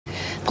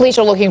Police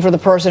are looking for the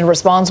person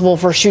responsible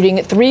for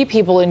shooting 3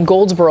 people in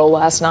Goldsboro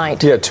last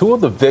night. Yeah, 2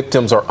 of the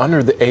victims are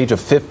under the age of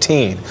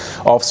 15.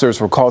 Officers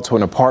were called to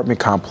an apartment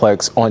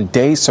complex on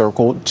Day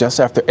Circle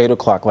just after 8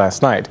 o'clock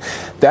last night.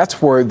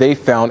 That's where they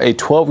found a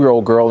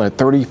 12-year-old girl and a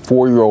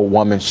 34-year-old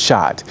woman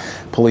shot.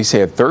 Police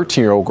say a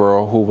 13-year-old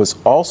girl who was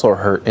also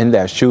hurt in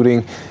that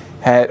shooting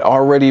had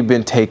already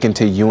been taken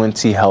to UNC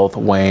Health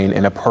Wayne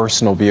in a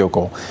personal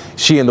vehicle.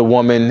 She and the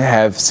woman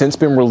have since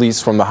been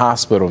released from the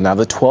hospital. Now,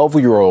 the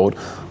 12-year-old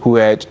who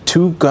had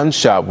 2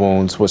 gunshot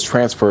wounds was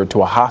transferred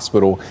to a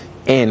hospital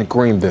in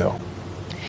Greenville.